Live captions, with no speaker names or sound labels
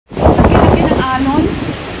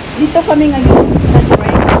Dito kami ngayon sa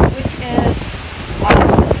Strait, which is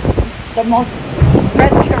the most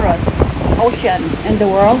treacherous ocean in the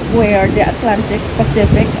world, where the Atlantic,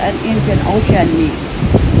 Pacific, and Indian Ocean meet.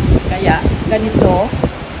 Kaya ganito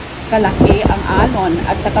kalaki ang alon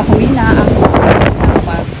at saka humina ang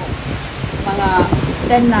barko. Mga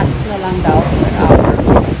 10 knots na lang daw per hour.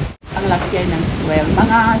 Ang laki ng swell.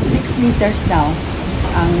 Mga 6 meters daw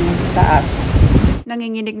ang taas.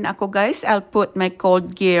 Nanginginig na ako, guys. I'll put my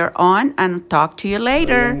cold gear on and talk to you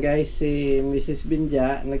later. Ayan, guys, si Mrs.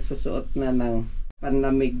 Binja nagsusuot na ng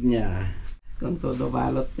panlamig niya. Kung todo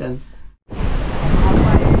balot yan.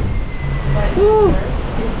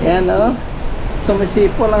 Yan, oh.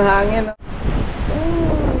 Sumisipol ang hangin.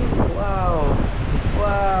 Oh, wow.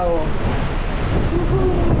 Wow.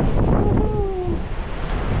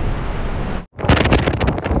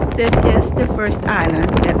 This is the first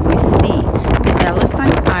island that we see, the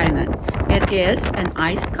Elephant Island. It is an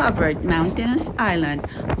ice-covered mountainous island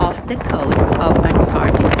off the coast of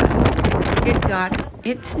Antarctica. It got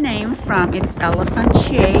its name from its elephant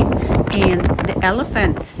shape and the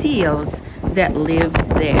elephant seals that live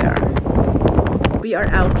there. We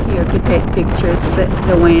are out here to take pictures, but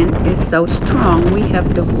the wind is so strong we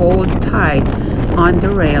have to hold tight on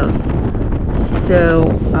the rails so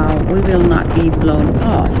we will not be blown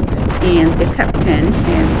off. And the captain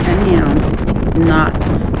has announced not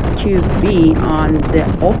to be on the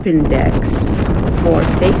open decks for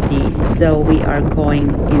safety, so we are going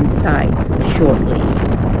inside shortly.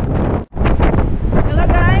 Hello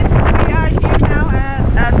guys, we are here now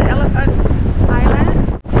at the Elephant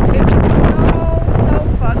Island. It's so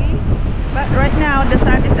foggy, but right now the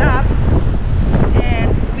sun is up and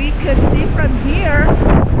we could see from here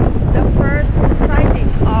the first sighting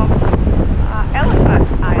of Elephant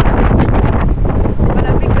Island.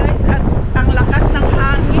 Malamig guys at ang lakas ng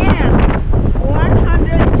hangin,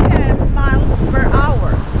 110 miles per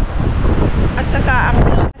hour. At saka ang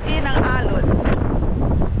laki ng alon.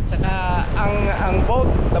 Saka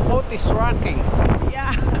the boat is rocking.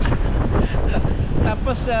 Yeah.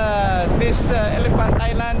 Tapos this Elephant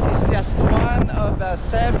Island is just one of the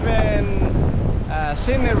 7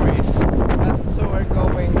 sceneries. So we're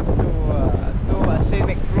going to do a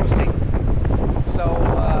scenic cruising. So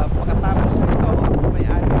pagkatapos nito may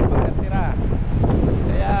anim pang natira.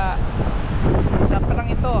 Kaya isa pa lang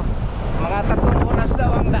ito. Mga 3 oras daw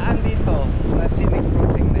ang daan dito na scenic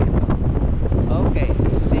cruising na ito. Okay,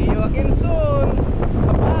 see you again soon.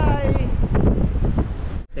 Bye-bye.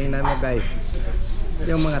 Tingnan mo guys,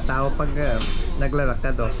 yung mga tao pag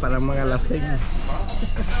naglalakad parang mga lasing.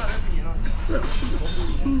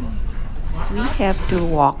 We have to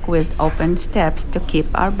walk with open steps to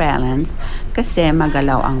keep our balance kasi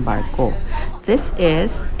magalaw ang barko. This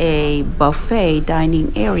is a buffet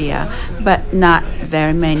dining area, but not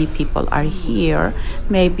very many people are here.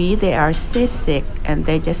 Maybe they are seasick and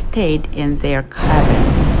they just stayed in their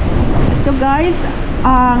cabins. So guys,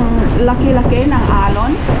 ang laki-laki ng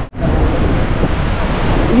alon.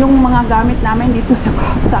 Yung mga gamit namin dito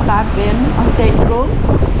sa cabin, o stateroom,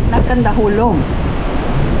 nagkandahulog.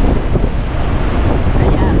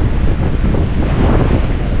 Ayan.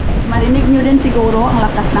 Marinig nyo din siguro ang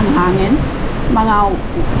lakas ng hangin. Mga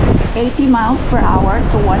 80 miles per hour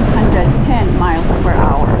to 110 miles per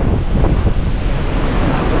hour.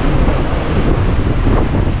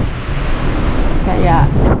 Kaya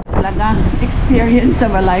talaga experience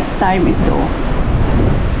of a lifetime ito.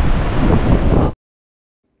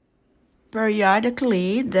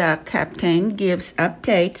 Periodically, the captain gives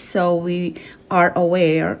updates so we are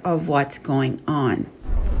aware of what's going on.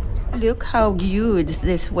 Look how huge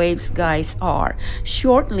these waves, guys, are.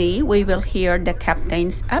 Shortly, we will hear the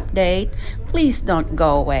captain's update. Please don't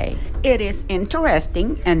go away. It is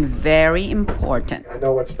interesting and very important. I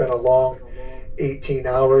know it's been a long 18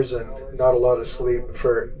 hours and not a lot of sleep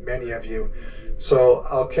for many of you. So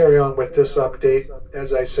I'll carry on with this update.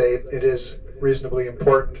 As I say, it is reasonably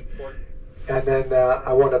important. And then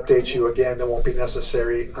I won't update you again. That won't be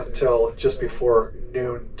necessary until just before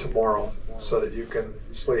noon tomorrow, so that you can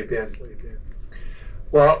sleep in.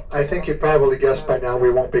 Well, I think you probably guessed by now we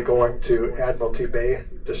won't be going to Admiralty Bay,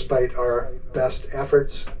 despite our best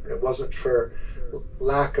efforts. It wasn't for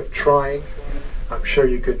lack of trying. I'm sure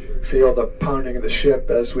you could feel the pounding of the ship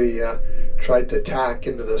as we tried to tack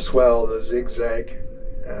into the swell, the zigzag,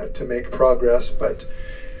 to make progress, but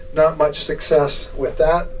not much success with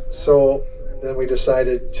that. So then we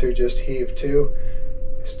decided to just heave to,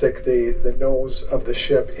 stick the nose of the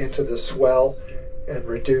ship into the swell and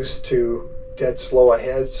reduce to dead slow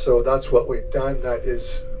ahead. So that's what we've done. That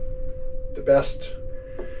is the best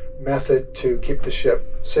method to keep the ship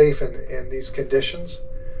safe in these conditions.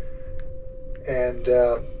 and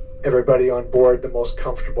everybody on board the most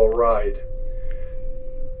comfortable ride.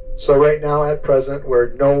 So right now at present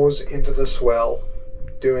we're nose into the swell,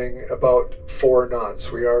 doing about 4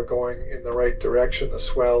 knots. We are going in the right direction. The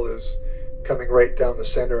swell is coming right down the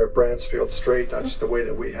center of Bransfield Strait. That's the way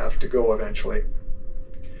that we have to go eventually.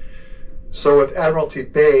 So with Admiralty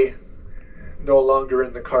Bay no longer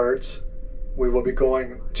in the cards, we will be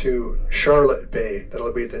going to Charlotte Bay.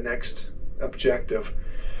 That'll be the next objective.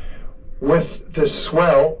 With the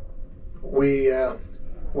swell, we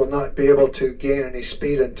will not be able to gain any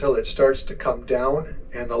speed until it starts to come down,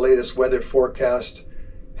 and the latest weather forecast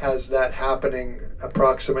has that happening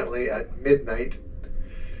approximately at midnight.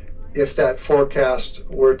 If that forecast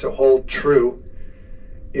were to hold true,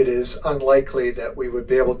 it is unlikely that we would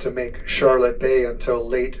be able to make Charlotte Bay until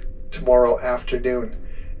late tomorrow afternoon,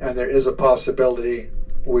 and there is a possibility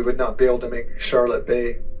we would not be able to make Charlotte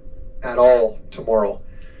Bay at all tomorrow.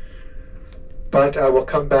 But I will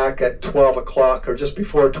come back at 12 o'clock or just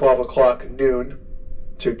before 12 o'clock noon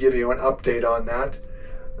to give you an update on that.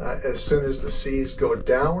 As soon as the seas go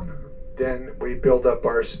down, then we build up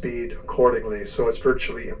our speed accordingly. So it's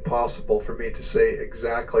virtually impossible for me to say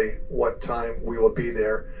exactly what time we will be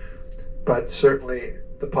there. But certainly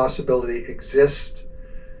the possibility exists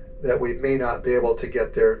that we may not be able to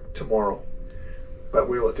get there tomorrow. But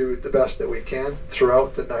we will do the best that we can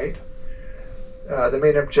throughout the night. The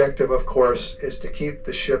main objective, of course, is to keep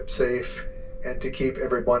the ship safe and to keep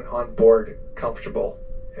everyone on board comfortable.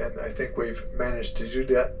 And I think we've managed to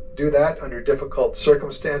do that under difficult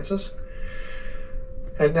circumstances.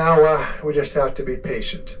 And now we just have to be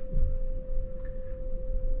patient.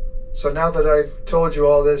 So now that I've told you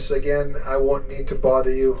all this, again, I won't need to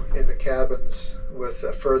bother you in the cabins with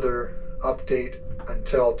a further update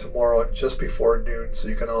until tomorrow, just before noon, so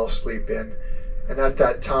you can all sleep in. And at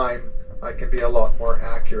that time, I can be a lot more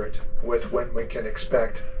accurate with when we can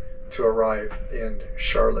expect to arrive in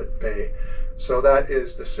Charlotte Bay. So that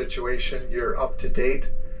is the situation. You're up to date,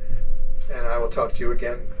 and I will talk to you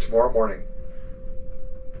again tomorrow morning.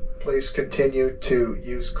 Please continue to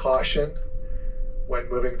use caution when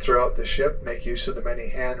moving throughout the ship. Make use of the many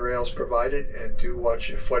handrails provided, and do watch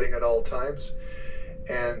your footing at all times.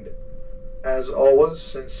 And as always,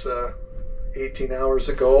 since 18 hours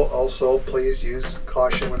ago, also please use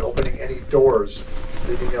caution when opening any doors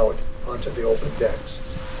leading out onto the open decks.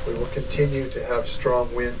 We will continue to have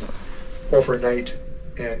strong wind overnight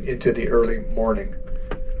and into the early morning.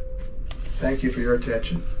 Thank you for your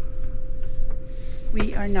attention.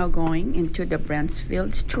 We are now going into the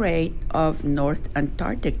Bransfield Strait of North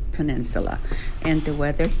Antarctic Peninsula, and the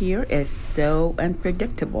weather here is so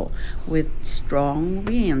unpredictable with strong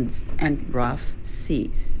winds and rough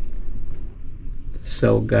seas.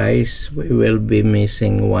 So guys, we will be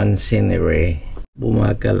missing one scenery.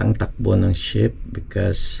 Bumagal ang takbo ng ship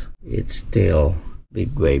because it's still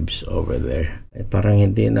big waves over there. Parang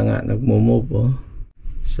hindi na nga nagmo-move, oh.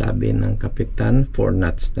 Sabi ng kapitan, 4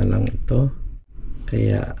 knots na lang ito.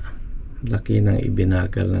 Kaya laki ng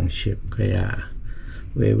ibinagal ng ship. Kaya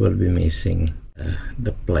we will be missing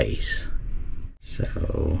the place.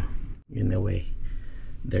 So in a way,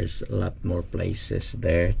 there's a lot more places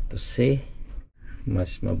there to see.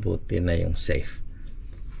 Mas mabuti na yung safe.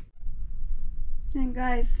 And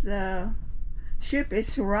guys, the ship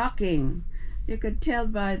is rocking. You could tell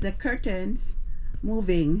by the curtains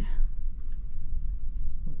moving.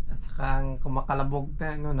 At saka ang kumakalabog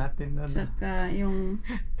na ano natin doon. Saka yung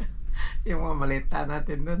yung mga malita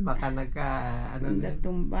natin doon, baka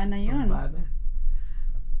tumba na yun. Tumba na.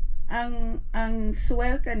 Ang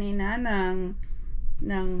swell kanina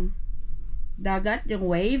ng dagat, yung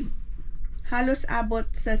wave, halos abot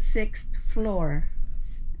sa 6th floor,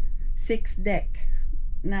 6th deck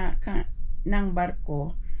ng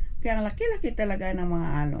barko. Kaya ang laki-laki talaga ng mga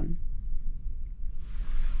alon.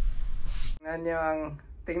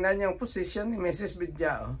 Tingnan niyo ang position ni Mrs.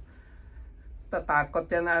 Bidya. Tatakot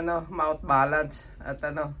yan na mouth balance at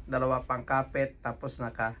dalawa pang kapit, tapos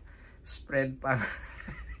naka-spread pang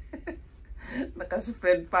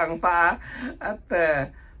naka-spread pang paa at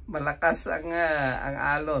malakas ang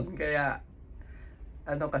alon. Kaya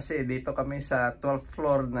kasi dito kami sa 12th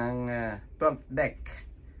floor ng 12th deck.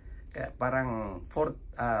 Kaya parang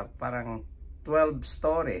 12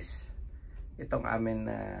 stories itong aming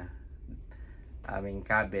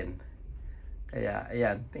cabin. Kaya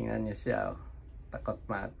ayan, tingnan niyo siya, takot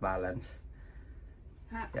at balance.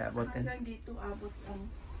 Hanggang dito abot ang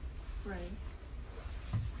spray.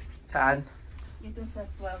 Saan? Dito sa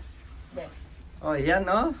 12th deck. Oh, yan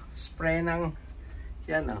spray ng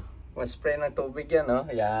spray ng tubig yan,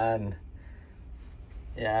 yan.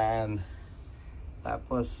 Yan.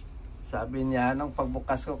 Tapos Sabi niya nung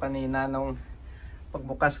pagbukas ko kanina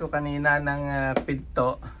ng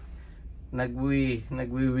pinto,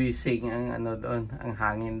 nagwiwising ang ano doon, ang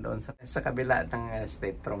hangin doon sa kabila ng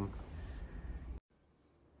stateroom.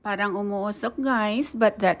 Parang umuusok guys,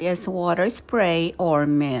 but that is water spray or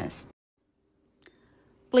mist.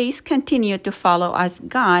 Please continue to follow us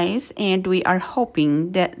guys, and we are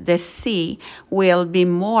hoping that the sea will be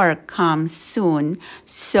more calm soon,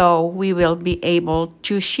 so we will be able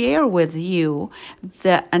to share with you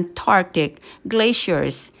the Antarctic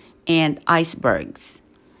glaciers and icebergs.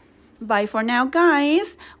 Bye for now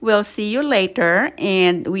guys. We'll see you later,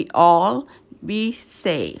 and we all be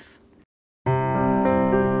safe.